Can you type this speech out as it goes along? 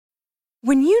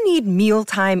When you need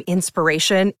mealtime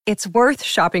inspiration, it's worth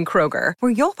shopping Kroger,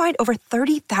 where you'll find over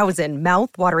 30,000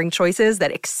 mouth-watering choices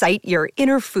that excite your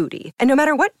inner foodie. And no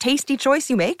matter what tasty choice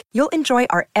you make, you'll enjoy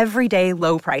our everyday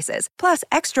low prices, plus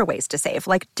extra ways to save,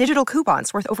 like digital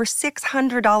coupons worth over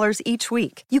 $600 each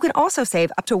week. You can also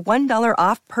save up to $1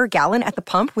 off per gallon at the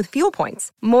pump with fuel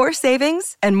points. More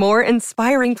savings and more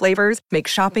inspiring flavors make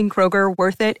shopping Kroger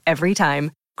worth it every time.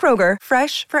 Kroger,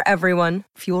 fresh for everyone.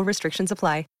 Fuel restrictions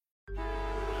apply.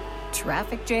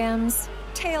 Traffic jams,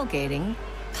 tailgating,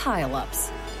 pile-ups.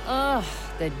 Ugh,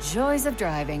 the joys of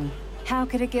driving. How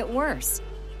could it get worse?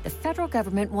 The federal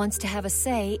government wants to have a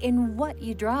say in what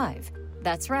you drive.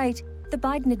 That's right. The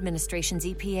Biden administration's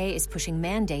EPA is pushing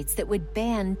mandates that would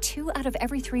ban 2 out of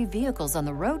every 3 vehicles on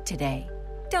the road today.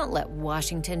 Don't let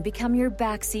Washington become your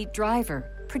backseat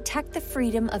driver. Protect the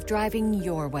freedom of driving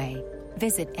your way.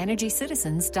 Visit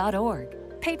EnergyCitizens.org.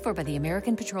 Paid for by the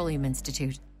American Petroleum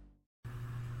Institute.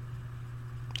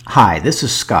 Hi, this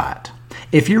is Scott.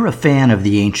 If you're a fan of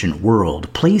the ancient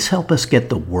world, please help us get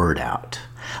the word out.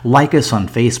 Like us on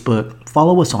Facebook,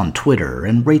 follow us on Twitter,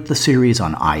 and rate the series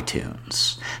on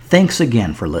iTunes. Thanks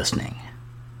again for listening.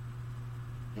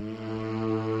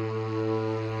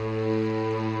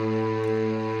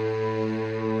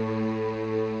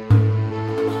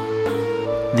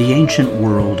 The Ancient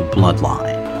World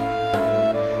Bloodline.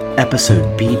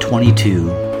 Episode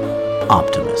B22,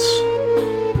 Optimus.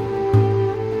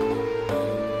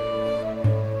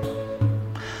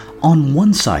 On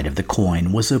one side of the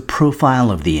coin was a profile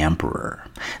of the Emperor,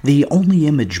 the only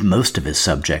image most of his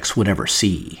subjects would ever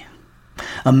see.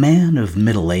 A man of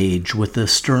middle age with a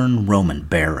stern Roman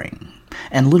bearing,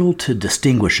 and little to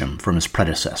distinguish him from his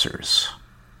predecessors.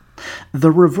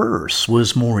 The reverse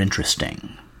was more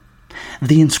interesting.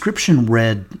 The inscription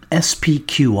read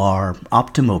SPQR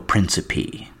Optimo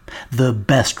Principi, the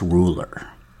best ruler,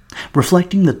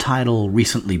 reflecting the title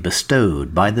recently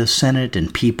bestowed by the Senate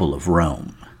and people of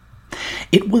Rome.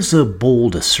 It was a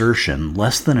bold assertion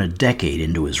less than a decade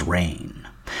into his reign,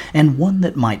 and one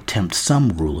that might tempt some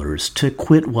rulers to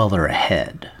quit while they're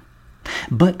ahead.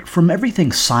 But from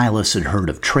everything Silas had heard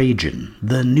of Trajan,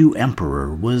 the new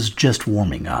emperor was just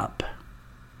warming up.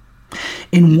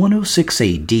 In 106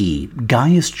 AD,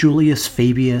 Gaius Julius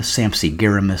Fabius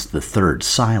Sampsigaramus III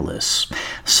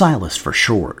Silas for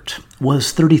short,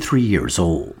 was 33 years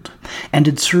old, and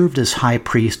had served as high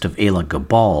priest of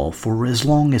Elagabal for as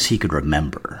long as he could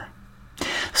remember.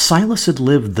 Silas had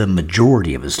lived the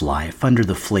majority of his life under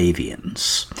the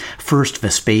Flavians, first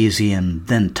Vespasian,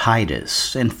 then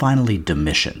Titus, and finally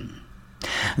Domitian.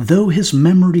 Though his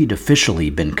memory had officially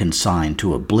been consigned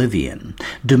to oblivion,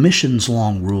 Domitian's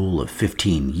long rule of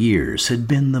 15 years had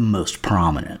been the most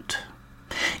prominent.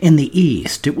 In the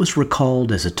East, it was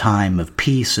recalled as a time of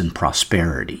peace and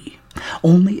prosperity,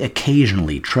 only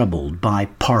occasionally troubled by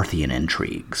Parthian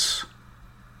intrigues.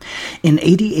 In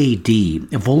 80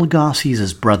 AD,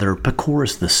 Vologases' brother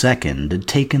Pacorus II had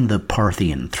taken the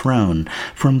Parthian throne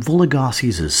from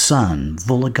Vologases' son,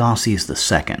 Vologases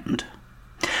II.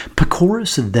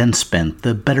 Pacorus had then spent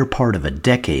the better part of a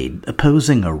decade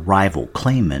opposing a rival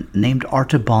claimant named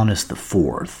Artabanus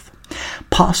IV,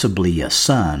 possibly a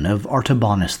son of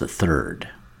Artabanus III.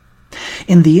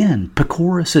 In the end,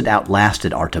 Pacorus had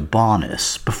outlasted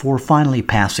Artabanus before finally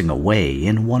passing away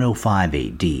in 105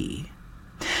 AD.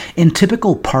 In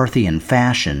typical Parthian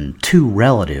fashion, 2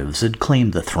 relatives had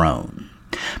claimed the throne.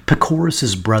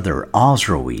 Pacorus' brother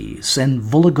Osroes and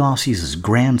Vologases'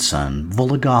 grandson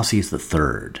Vologases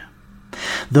III.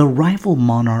 The rival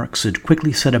monarchs had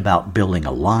quickly set about building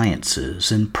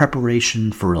alliances in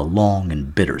preparation for a long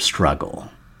and bitter struggle.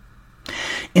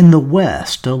 In the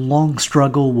West, a long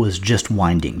struggle was just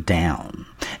winding down,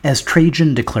 as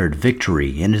Trajan declared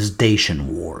victory in his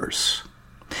Dacian Wars.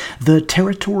 The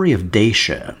territory of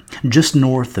Dacia, just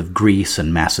north of Greece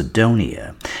and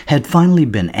Macedonia, had finally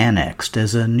been annexed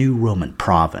as a new Roman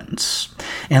province,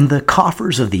 and the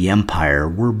coffers of the empire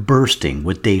were bursting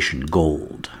with Dacian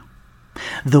gold.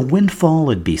 The windfall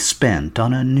would be spent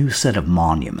on a new set of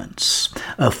monuments,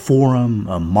 a forum,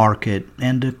 a market,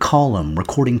 and a column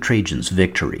recording Trajan's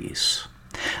victories.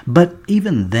 But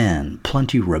even then,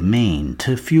 plenty remained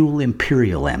to fuel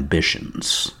imperial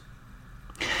ambitions.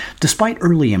 Despite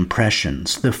early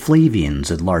impressions, the Flavians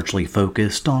had largely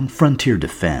focused on frontier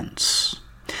defense.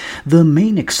 The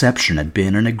main exception had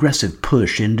been an aggressive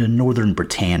push into northern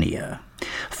Britannia,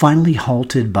 finally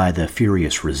halted by the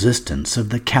furious resistance of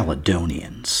the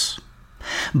Caledonians.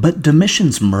 But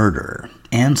Domitian's murder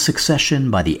and succession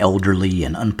by the elderly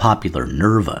and unpopular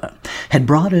Nerva had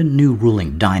brought a new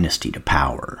ruling dynasty to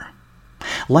power.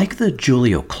 Like the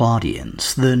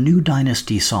Julio-Claudians, the new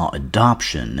dynasty saw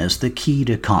adoption as the key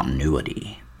to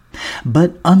continuity.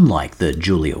 But unlike the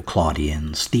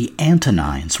Julio-Claudians, the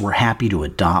Antonines were happy to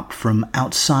adopt from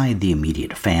outside the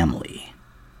immediate family.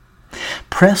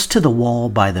 Pressed to the wall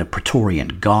by the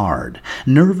Praetorian Guard,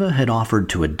 Nerva had offered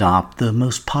to adopt the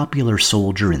most popular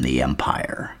soldier in the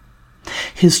empire.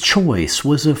 His choice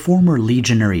was a former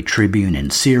legionary tribune in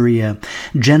Syria,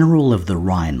 general of the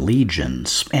Rhine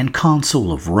legions, and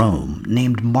consul of Rome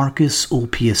named Marcus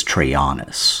Ulpius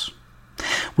Traianus.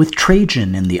 With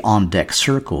Trajan in the on-deck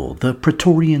circle, the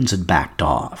Praetorians had backed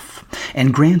off,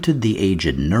 and granted the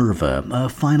aged Nerva a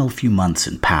final few months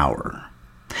in power.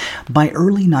 By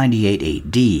early 98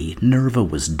 AD, Nerva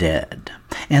was dead,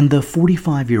 and the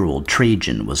 45-year-old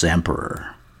Trajan was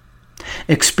emperor.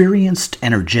 Experienced,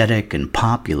 energetic, and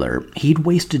popular, he'd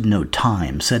wasted no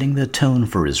time setting the tone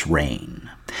for his reign,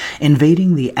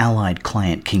 invading the allied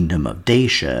client kingdom of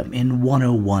Dacia in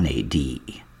 101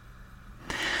 AD.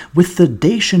 With the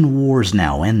Dacian Wars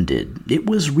now ended, it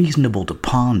was reasonable to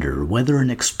ponder whether an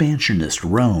expansionist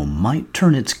Rome might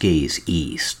turn its gaze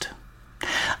east.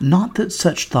 Not that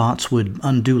such thoughts would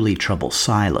unduly trouble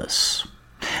Silas.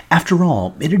 After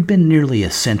all, it had been nearly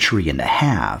a century and a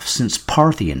half since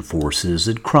Parthian forces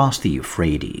had crossed the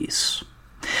Euphrates.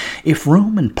 If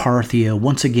Rome and Parthia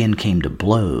once again came to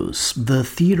blows, the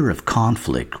theater of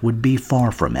conflict would be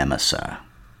far from Emesa.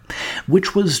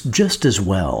 Which was just as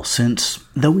well, since,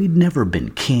 though he'd never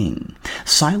been king,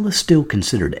 Silas still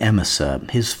considered Emesa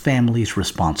his family's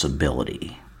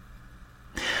responsibility.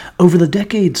 Over the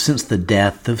decades since the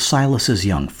death of Silas's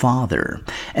young father,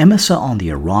 Emesa on the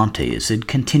Orontes had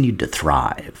continued to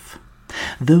thrive.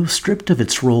 Though stripped of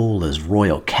its role as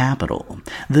royal capital,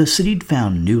 the city'd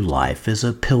found new life as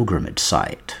a pilgrimage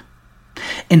site.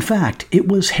 In fact, it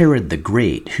was Herod the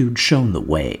Great who'd shown the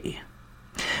way.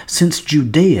 Since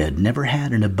Judea had never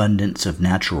had an abundance of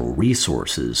natural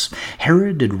resources,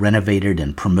 Herod had renovated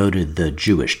and promoted the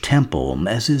Jewish temple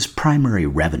as his primary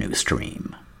revenue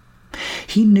stream.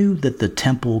 He knew that the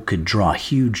temple could draw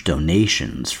huge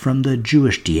donations from the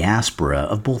Jewish diaspora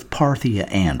of both Parthia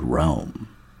and Rome.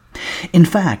 In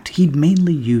fact, he'd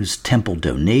mainly used temple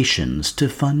donations to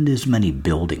fund his many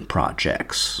building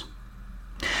projects.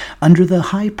 Under the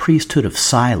high priesthood of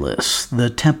Silas, the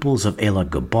temples of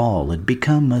Elagabal had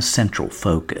become a central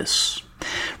focus,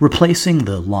 replacing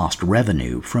the lost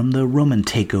revenue from the Roman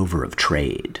takeover of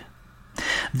trade.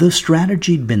 The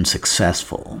strategy had been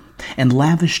successful, and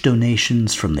lavish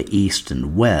donations from the east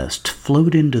and west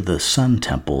flowed into the sun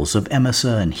temples of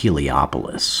Emesa and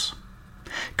Heliopolis.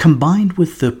 Combined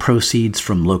with the proceeds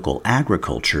from local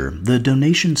agriculture, the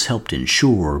donations helped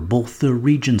ensure both the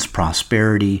region's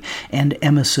prosperity and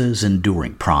Emesa's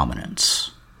enduring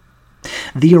prominence.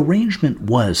 The arrangement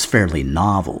was fairly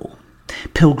novel.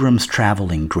 Pilgrims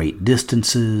traveling great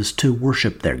distances to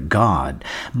worship their god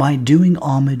by doing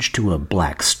homage to a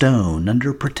black stone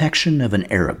under protection of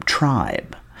an Arab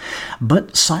tribe.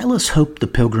 But Silas hoped the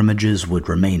pilgrimages would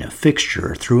remain a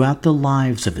fixture throughout the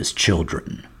lives of his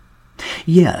children.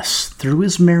 Yes, through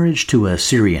his marriage to a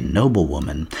Syrian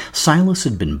noblewoman, Silas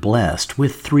had been blessed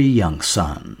with 3 young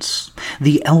sons,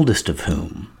 the eldest of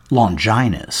whom,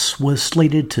 Longinus, was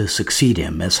slated to succeed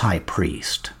him as high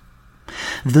priest.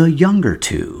 The younger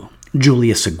 2,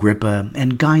 Julius Agrippa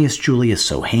and Gaius Julius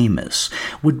Sohaemus,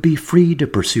 would be free to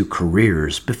pursue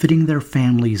careers befitting their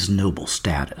family's noble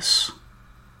status.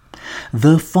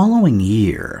 The following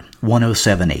year,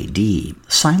 107 AD,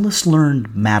 Silas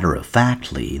learned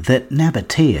matter-of-factly that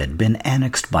Nabatea had been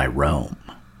annexed by Rome.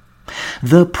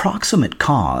 The proximate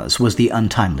cause was the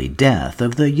untimely death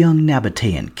of the young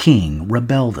Nabatean king,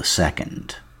 Rebel II.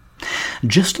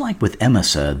 Just like with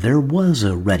Emesa, there was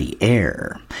a ready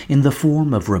heir, in the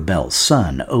form of Rebel's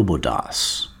son,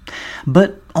 Obodas.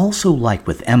 But also like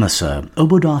with Emesa,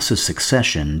 Obodas's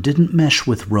succession didn't mesh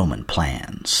with Roman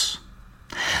plans.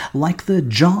 Like the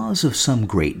jaws of some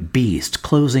great beast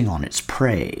closing on its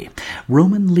prey,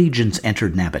 Roman legions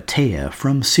entered Nabatea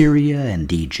from Syria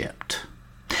and Egypt.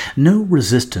 No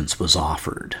resistance was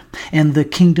offered, and the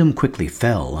kingdom quickly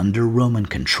fell under Roman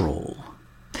control.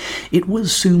 It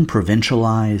was soon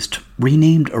provincialized,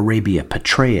 renamed Arabia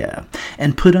Petraea,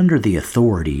 and put under the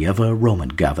authority of a Roman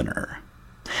governor.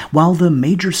 While the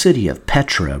major city of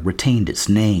Petra retained its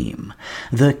name,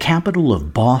 the capital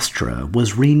of Bostra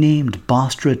was renamed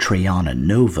Bostra Traiana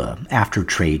Nova after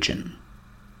Trajan.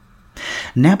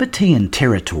 Nabatean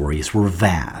territories were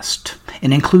vast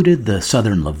and included the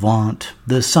southern Levant,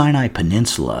 the Sinai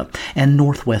Peninsula, and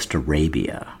northwest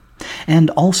Arabia, and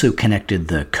also connected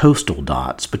the coastal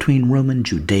dots between Roman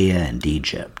Judea and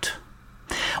Egypt.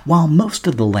 While most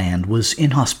of the land was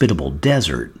inhospitable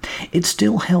desert, it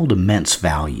still held immense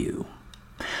value.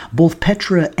 Both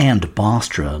Petra and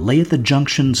Bostra lay at the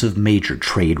junctions of major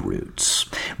trade routes,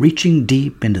 reaching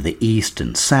deep into the east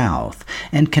and south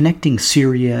and connecting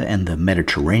Syria and the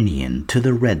Mediterranean to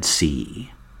the Red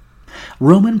Sea.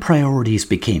 Roman priorities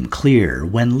became clear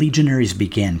when legionaries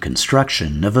began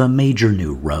construction of a major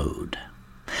new road.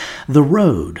 The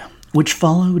road, which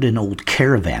followed an old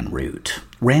caravan route,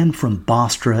 ran from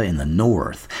Bostra in the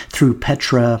north through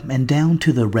Petra and down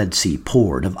to the Red Sea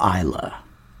port of Isla.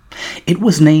 It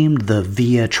was named the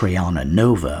Via Traiana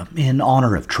Nova in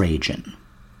honor of Trajan.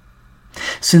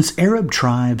 Since Arab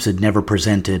tribes had never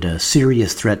presented a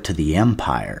serious threat to the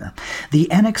empire, the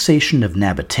annexation of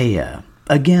Nabatea,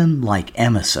 again like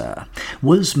Emesa,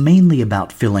 was mainly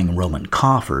about filling Roman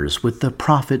coffers with the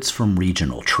profits from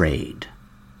regional trade.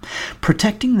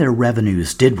 Protecting their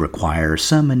revenues did require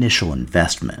some initial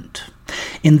investment.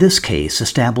 In this case,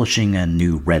 establishing a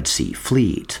new Red Sea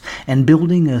fleet and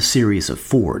building a series of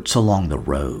forts along the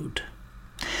road.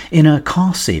 In a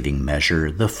cost-saving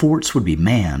measure, the forts would be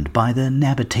manned by the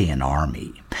Nabatean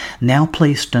army, now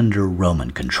placed under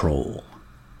Roman control.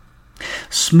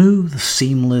 Smooth,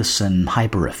 seamless, and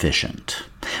hyper-efficient.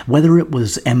 Whether it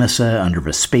was Emesa under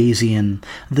Vespasian,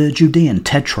 the Judean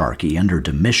Tetrarchy under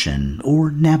Domitian, or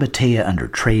Nabatea under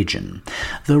Trajan,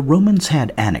 the Romans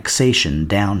had annexation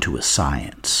down to a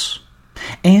science.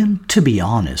 And, to be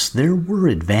honest, there were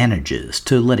advantages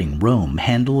to letting Rome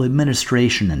handle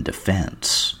administration and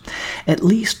defense, at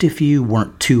least if you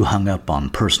weren't too hung up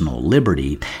on personal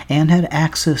liberty and had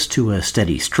access to a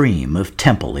steady stream of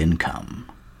temple income.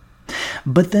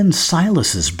 But then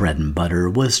Silas's bread and butter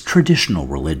was traditional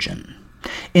religion.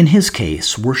 In his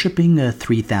case, worshipping a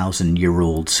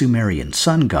 3,000-year-old Sumerian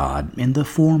sun god in the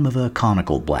form of a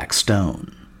conical black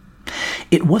stone.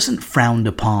 It wasn't frowned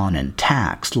upon and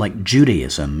taxed like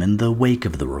Judaism in the wake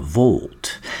of the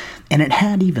revolt, and it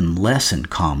had even less in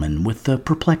common with the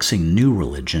perplexing new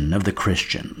religion of the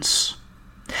Christians.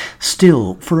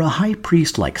 Still, for a high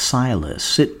priest like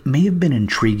Silas, it may have been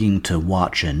intriguing to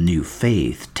watch a new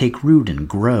faith take root and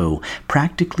grow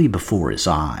practically before his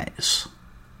eyes.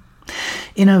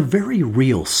 In a very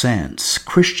real sense,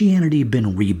 Christianity had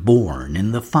been reborn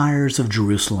in the fires of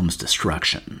Jerusalem's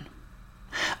destruction.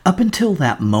 Up until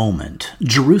that moment,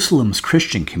 Jerusalem's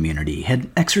Christian community had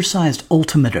exercised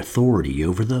ultimate authority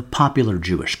over the popular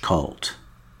Jewish cult.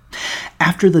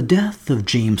 After the death of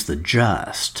James the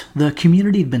Just, the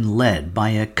community had been led by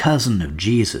a cousin of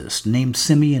Jesus named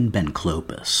Simeon ben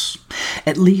Clopas,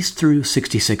 at least through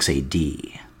 66 AD.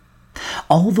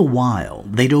 All the while,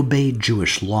 they'd obeyed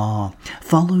Jewish law,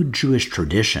 followed Jewish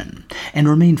tradition, and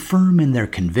remained firm in their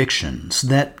convictions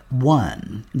that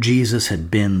 1. Jesus had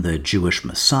been the Jewish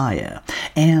Messiah,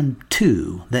 and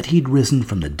 2. that he'd risen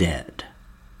from the dead.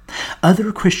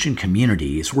 Other Christian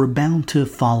communities were bound to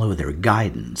follow their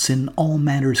guidance in all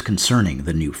matters concerning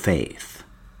the new faith.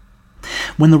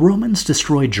 When the Romans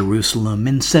destroyed Jerusalem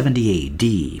in 70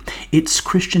 AD, its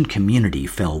Christian community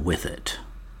fell with it.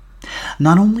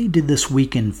 Not only did this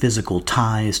weaken physical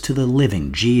ties to the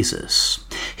living Jesus,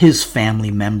 his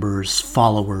family members,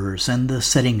 followers, and the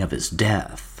setting of his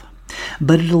death,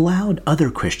 but it allowed other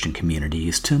Christian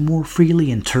communities to more freely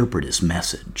interpret his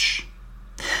message.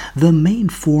 The main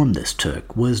form this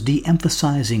took was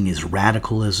de-emphasizing his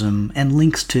radicalism and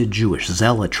links to Jewish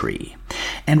zealotry,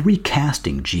 and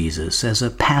recasting Jesus as a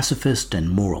pacifist and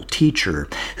moral teacher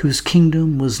whose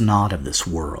kingdom was not of this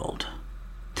world.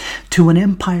 To an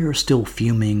empire still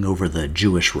fuming over the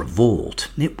Jewish revolt,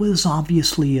 it was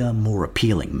obviously a more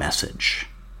appealing message.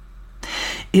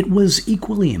 It was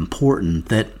equally important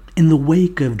that in the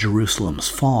wake of Jerusalem's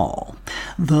fall,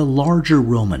 the larger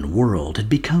Roman world had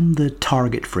become the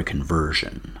target for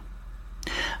conversion.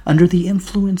 Under the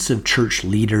influence of church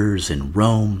leaders in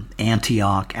Rome,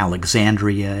 Antioch,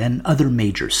 Alexandria, and other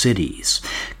major cities,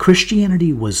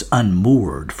 Christianity was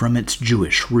unmoored from its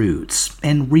Jewish roots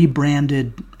and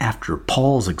rebranded, after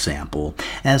Paul's example,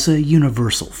 as a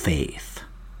universal faith.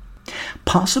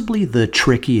 Possibly the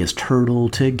trickiest hurdle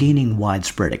to gaining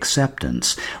widespread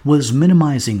acceptance was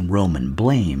minimizing Roman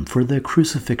blame for the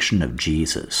crucifixion of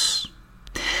Jesus.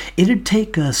 It'd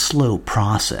take a slow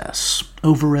process,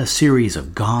 over a series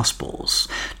of Gospels,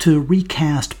 to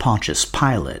recast Pontius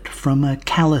Pilate from a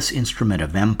callous instrument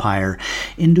of empire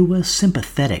into a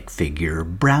sympathetic figure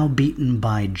browbeaten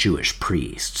by Jewish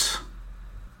priests.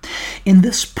 In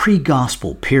this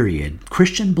pre-gospel period,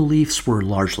 Christian beliefs were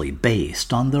largely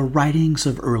based on the writings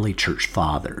of early church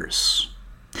fathers.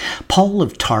 Paul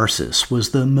of Tarsus was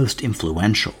the most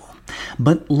influential,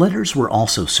 but letters were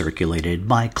also circulated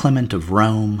by Clement of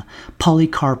Rome,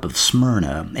 Polycarp of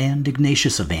Smyrna, and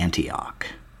Ignatius of Antioch.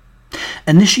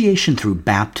 Initiation through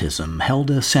baptism held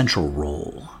a central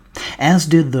role, as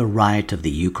did the rite of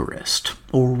the Eucharist,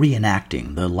 or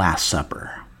reenacting the Last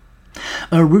Supper.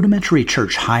 A rudimentary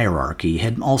church hierarchy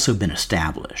had also been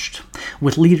established,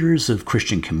 with leaders of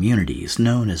Christian communities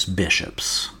known as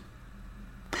bishops.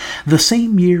 The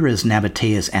same year as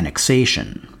Nabatea's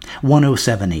annexation,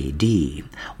 107 AD,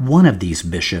 one of these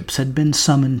bishops had been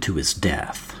summoned to his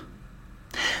death.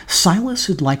 Silas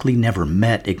had likely never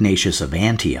met Ignatius of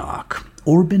Antioch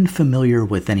or been familiar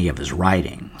with any of his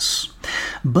writings,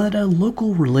 but a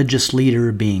local religious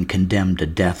leader being condemned to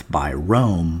death by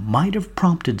Rome might have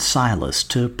prompted Silas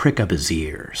to prick up his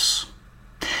ears.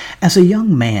 As a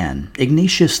young man,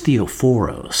 Ignatius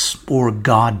Theophoros, or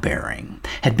God-bearing,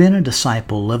 had been a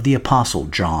disciple of the Apostle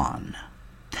John.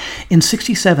 In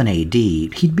 67 AD,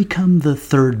 he'd become the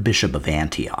third bishop of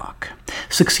Antioch,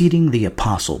 succeeding the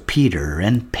Apostle Peter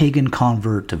and pagan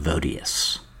convert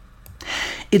Evodius.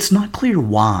 It's not clear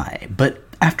why, but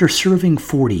after serving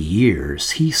 40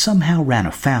 years, he somehow ran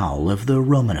afoul of the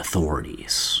Roman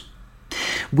authorities.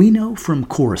 We know from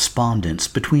correspondence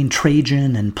between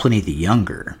Trajan and Pliny the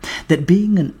Younger that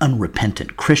being an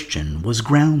unrepentant Christian was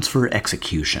grounds for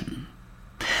execution.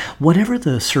 Whatever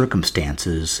the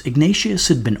circumstances, Ignatius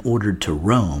had been ordered to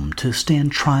Rome to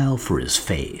stand trial for his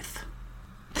faith.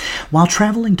 While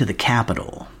traveling to the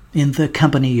capital, in the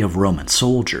company of Roman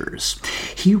soldiers,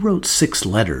 he wrote 6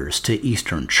 letters to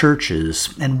Eastern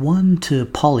churches and one to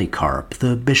Polycarp,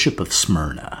 the bishop of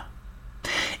Smyrna.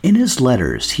 In his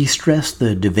letters, he stressed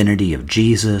the divinity of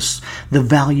Jesus, the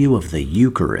value of the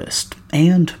Eucharist,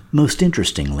 and, most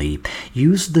interestingly,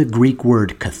 used the Greek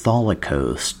word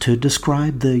katholikos to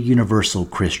describe the universal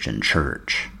Christian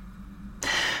church.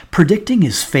 Predicting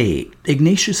his fate,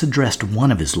 Ignatius addressed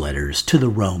one of his letters to the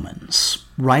Romans,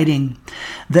 writing,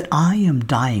 "That I am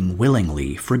dying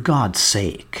willingly for God's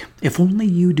sake, if only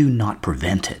you do not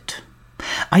prevent it.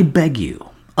 I beg you,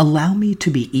 allow me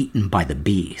to be eaten by the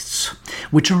beasts,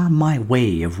 which are my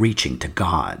way of reaching to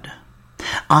God.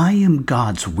 I am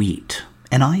God's wheat,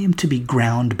 and I am to be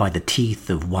ground by the teeth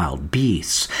of wild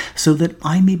beasts, so that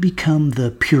I may become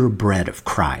the pure bread of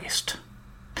Christ."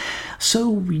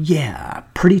 So, yeah,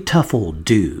 pretty tough old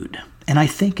dude, and I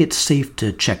think it's safe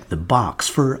to check the box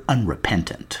for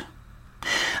unrepentant.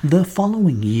 The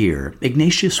following year,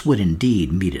 Ignatius would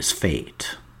indeed meet his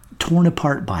fate, torn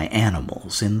apart by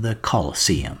animals in the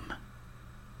Colosseum.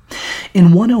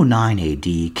 In 109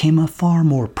 AD came a far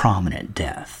more prominent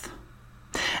death.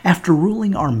 After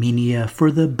ruling Armenia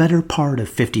for the better part of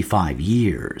 55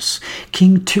 years,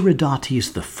 King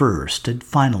Tiridates I had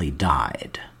finally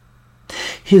died.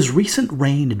 His recent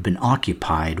reign had been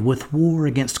occupied with war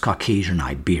against Caucasian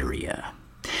Iberia,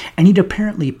 and he'd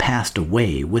apparently passed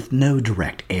away with no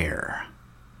direct heir.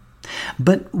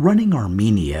 But running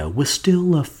Armenia was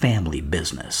still a family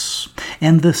business,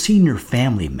 and the senior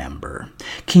family member,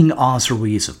 King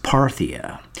Osroes of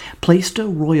Parthia, placed a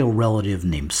royal relative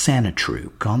named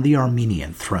Sanatruk on the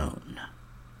Armenian throne.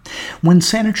 When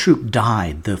Sanatruk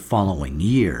died the following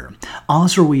year,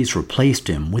 Osroes replaced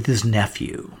him with his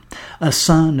nephew, a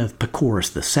son of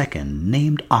Pacorus II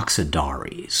named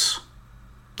Oxidares.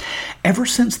 Ever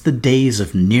since the days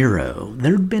of Nero,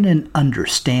 there'd been an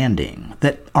understanding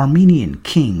that Armenian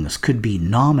kings could be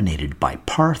nominated by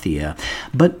Parthia,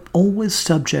 but always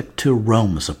subject to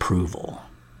Rome's approval.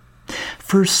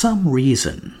 For some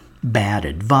reason, bad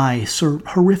advice or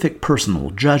horrific personal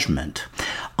judgment,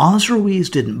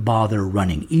 Osroes didn't bother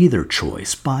running either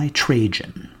choice by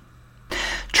Trajan.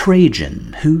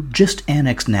 Trajan, who just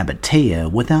annexed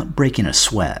Nabatea without breaking a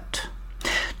sweat.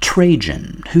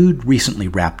 Trajan, who'd recently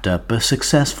wrapped up a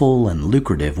successful and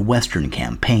lucrative Western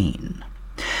campaign.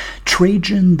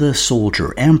 Trajan, the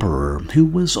soldier emperor who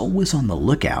was always on the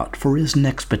lookout for his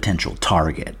next potential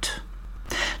target.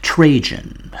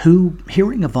 Trajan, who,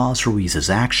 hearing of Osroes'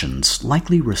 actions,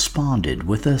 likely responded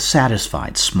with a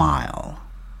satisfied smile.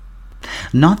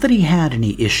 Not that he had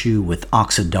any issue with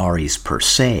Oxidares per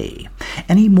se,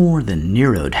 any more than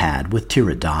Nero'd had with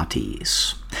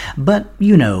Tiridates. But,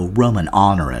 Roman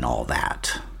honor and all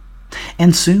that.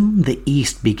 And soon the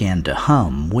East began to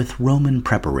hum with Roman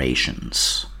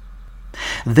preparations.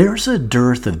 There's a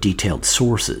dearth of detailed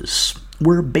sources.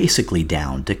 We're basically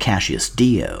down to Cassius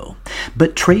Dio,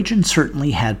 but Trajan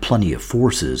certainly had plenty of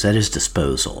forces at his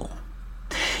disposal.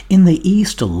 In the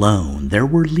east alone, there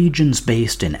were legions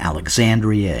based in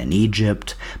Alexandria in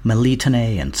Egypt,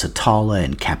 Melitene and Satala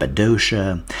in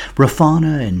Cappadocia,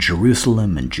 Raphana in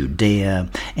Jerusalem and Judea,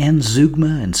 and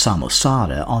Zeugma and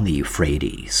Samosata on the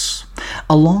Euphrates,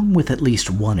 along with at least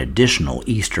one additional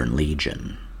eastern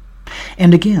legion.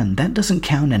 And again, that doesn't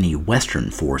count any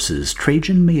western forces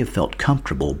Trajan may have felt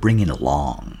comfortable bringing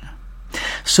along.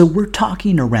 So we're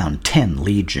talking around 10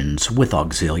 legions with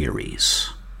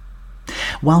auxiliaries.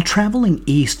 While traveling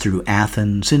east through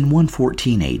Athens in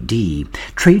 114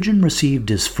 AD, Trajan received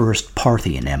his first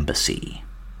Parthian embassy.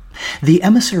 The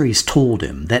emissaries told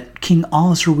him that King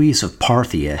Osroes of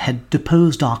Parthia had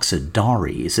deposed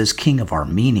Oxidares as king of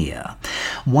Armenia,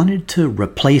 wanted to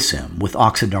replace him with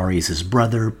Oxidares'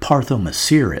 brother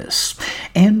Parthomasiris,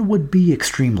 and would be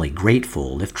extremely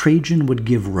grateful if Trajan would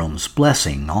give Rome's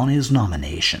blessing on his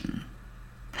nomination.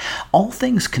 All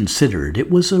things considered, it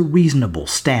was a reasonable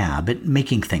stab at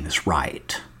making things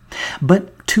right,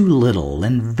 but too little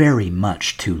and very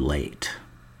much too late.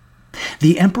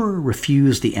 The emperor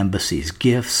refused the embassy's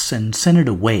gifts and sent it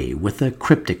away with a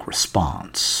cryptic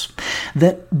response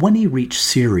that when he reached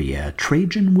Syria,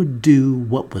 Trajan would do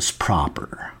what was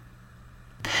proper.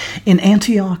 In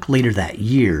Antioch later that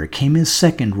year came his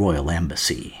second royal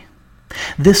embassy.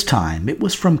 This time it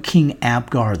was from King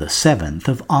Abgar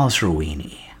VII of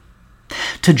Osrhoene.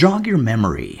 To jog your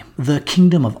memory, the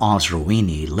kingdom of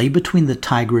Osrhoene lay between the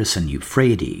Tigris and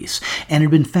Euphrates and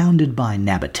had been founded by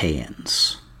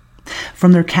Nabateans.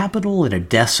 From their capital at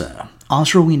Edessa,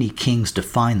 Osrhoene kings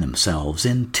defined themselves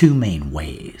in two main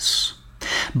ways: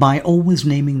 by always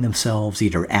naming themselves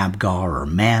either Abgar or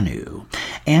Manu,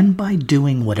 and by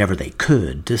doing whatever they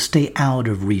could to stay out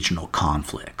of regional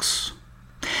conflicts.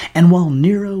 And while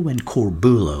Nero and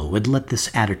Corbulo had let this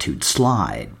attitude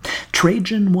slide,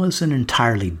 Trajan was an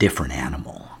entirely different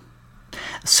animal.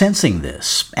 Sensing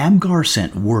this, Abgar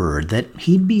sent word that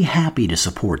he'd be happy to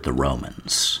support the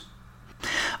Romans.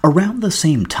 Around the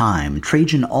same time,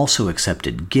 Trajan also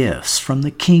accepted gifts from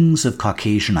the kings of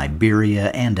Caucasian Iberia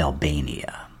and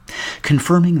Albania,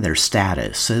 confirming their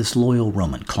status as loyal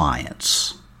Roman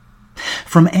clients.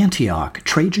 From Antioch,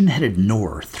 Trajan headed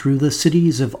north through the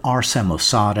cities of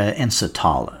Arsamosata and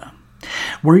Satala,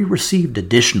 where he received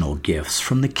additional gifts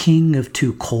from the king of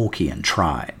two Colchian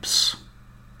tribes.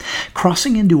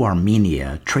 Crossing into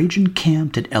Armenia, Trajan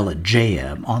camped at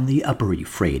Elageia on the upper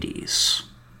Euphrates.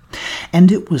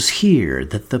 And it was here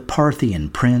that the Parthian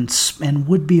prince and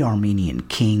would-be Armenian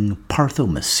king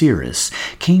Parthomasiris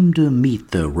came to meet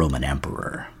the Roman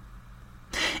emperor.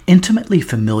 Intimately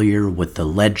familiar with the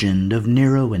legend of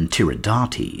Nero and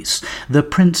Tiridates, the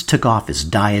prince took off his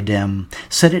diadem,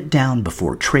 set it down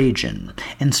before Trajan,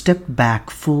 and stepped back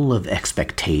full of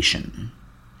expectation.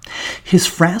 His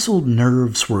frazzled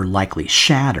nerves were likely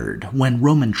shattered when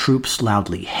Roman troops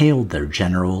loudly hailed their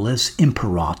general as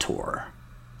Imperator.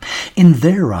 In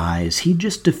their eyes, he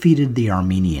just defeated the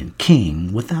Armenian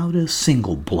king without a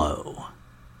single blow.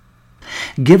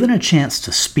 Given a chance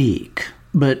to speak,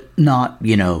 but not,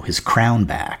 his crown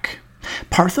back,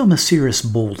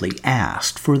 Parthomasiris boldly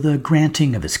asked for the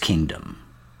granting of his kingdom.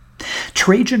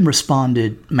 Trajan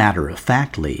responded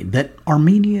matter-of-factly that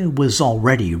Armenia was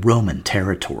already Roman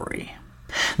territory.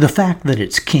 The fact that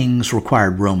its kings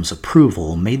required Rome's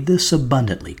approval made this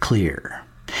abundantly clear,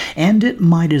 and it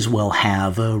might as well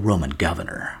have a Roman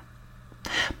governor.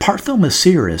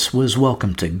 Parthomasiris was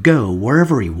welcome to go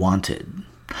wherever he wanted,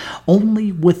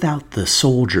 only without the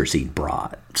soldiers he'd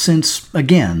brought, since,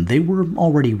 again, they were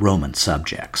already Roman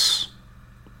subjects.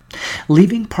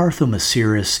 Leaving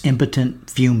Parthomasiris impotent,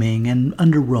 fuming, and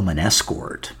under Roman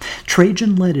escort,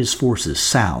 Trajan led his forces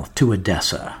south to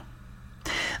Edessa.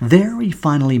 There he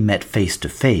finally met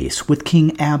face-to-face with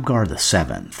King Abgar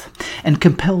VII and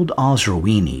compelled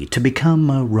Osrhoene to become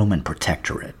a Roman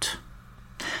protectorate.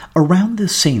 Around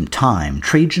this same time,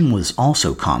 Trajan was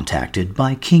also contacted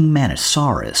by King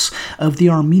Manisaurus of the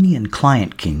Armenian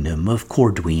client kingdom of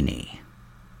Corduene.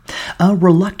 A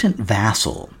reluctant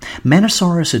vassal,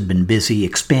 Manisaurus had been busy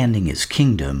expanding his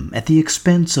kingdom at the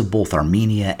expense of both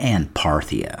Armenia and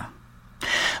Parthia.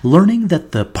 Learning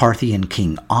that the Parthian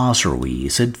king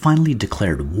Osroes had finally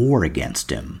declared war against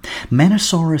him,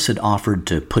 Manisaurus had offered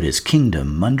to put his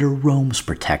kingdom under Rome's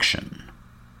protection.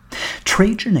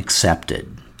 Trajan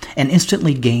accepted, and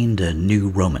instantly gained a new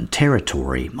Roman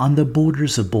territory on the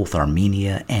borders of both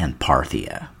Armenia and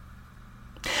Parthia.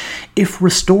 If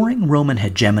restoring Roman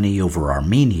hegemony over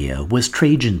Armenia was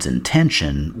Trajan's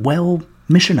intention, well,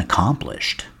 mission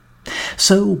accomplished.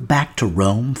 So back to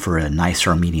Rome for a nice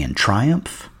Armenian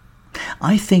triumph?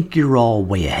 I think you're all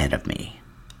way ahead of me.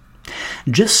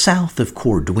 Just south of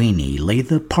Corduini lay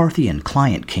the Parthian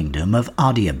client kingdom of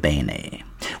Adiabene,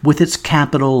 with its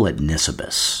capital at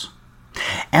Nisibis.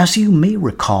 As you may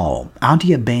recall,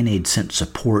 Adiabene sent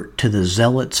support to the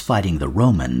zealots fighting the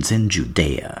Romans in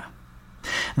Judea.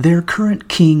 Their current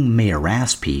king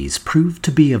Maeraspes proved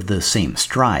to be of the same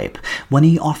stripe when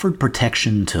he offered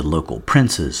protection to local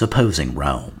princes opposing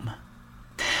Rome.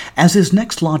 As his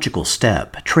next logical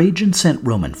step, Trajan sent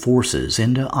Roman forces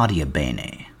into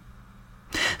Adiabene.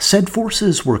 Said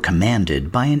forces were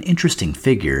commanded by an interesting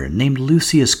figure named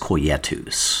Lucius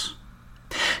Coietus.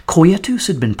 Coietus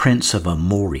had been prince of a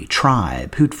Mori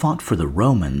tribe who'd fought for the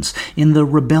Romans in the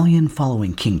rebellion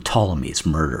following King Ptolemy's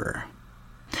murder.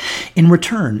 In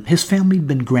return, his family had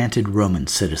been granted Roman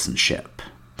citizenship,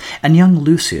 and young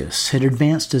Lucius had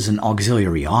advanced as an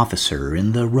auxiliary officer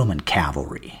in the Roman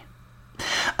cavalry.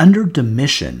 Under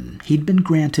Domitian, he'd been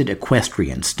granted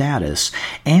equestrian status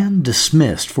and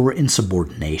dismissed for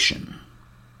insubordination.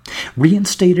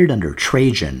 Reinstated under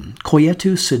Trajan,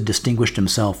 Coietus had distinguished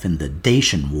himself in the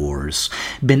Dacian Wars,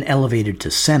 been elevated to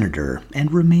senator,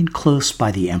 and remained close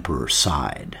by the emperor's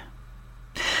side.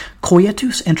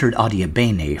 Coietus entered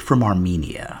Adiabene from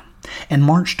Armenia and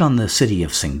marched on the city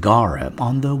of Singara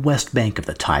on the west bank of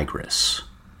the Tigris.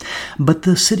 But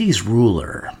the city's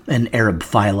ruler, an Arab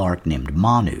phylarch named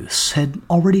Manus, had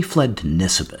already fled to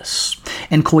Nisibis,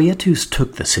 and Coietus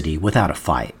took the city without a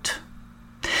fight.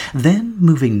 Then,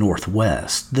 moving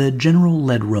northwest, the general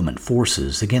led Roman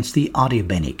forces against the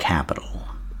Adiabene capital.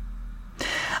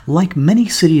 Like many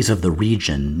cities of the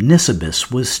region,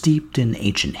 Nisibis was steeped in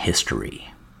ancient history.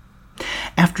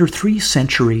 After 3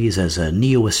 centuries as a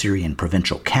Neo-Assyrian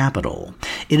provincial capital,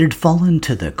 it had fallen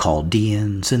to the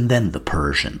Chaldeans and then the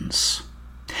Persians.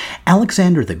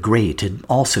 Alexander the Great had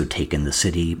also taken the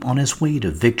city on his way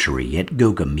to victory at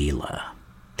Gaugamela.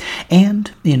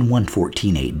 And in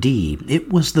 114 AD, it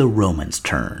was the Romans'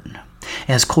 turn,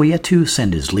 as Coietus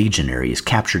and his legionaries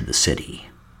captured the city.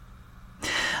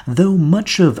 Though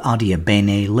much of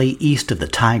Adiabene lay east of the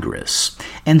Tigris,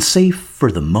 and safe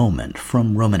for the moment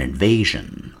from Roman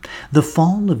invasion, the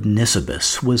fall of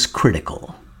Nisibis was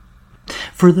critical.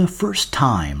 For the first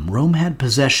time, Rome had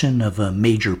possession of a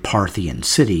major Parthian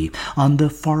city on the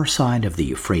far side of the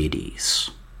Euphrates.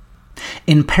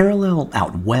 In parallel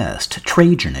out west,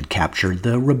 Trajan had captured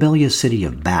the rebellious city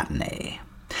of Batanae,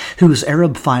 whose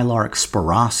Arab phylarch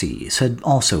Sparaces had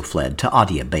also fled to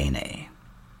Adiabene.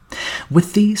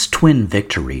 With these twin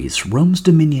victories, Rome's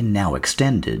dominion now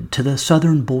extended to the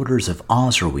southern borders of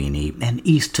Osrhoene and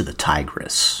east to the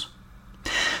Tigris.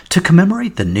 To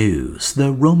commemorate the news,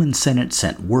 the Roman Senate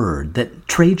sent word that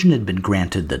Trajan had been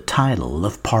granted the title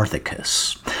of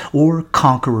Parthicus, or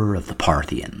Conqueror of the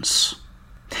Parthians.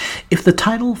 If the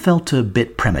title felt a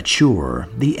bit premature,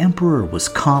 the emperor was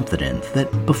confident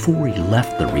that before he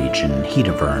left the region, he'd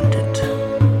have earned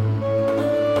it.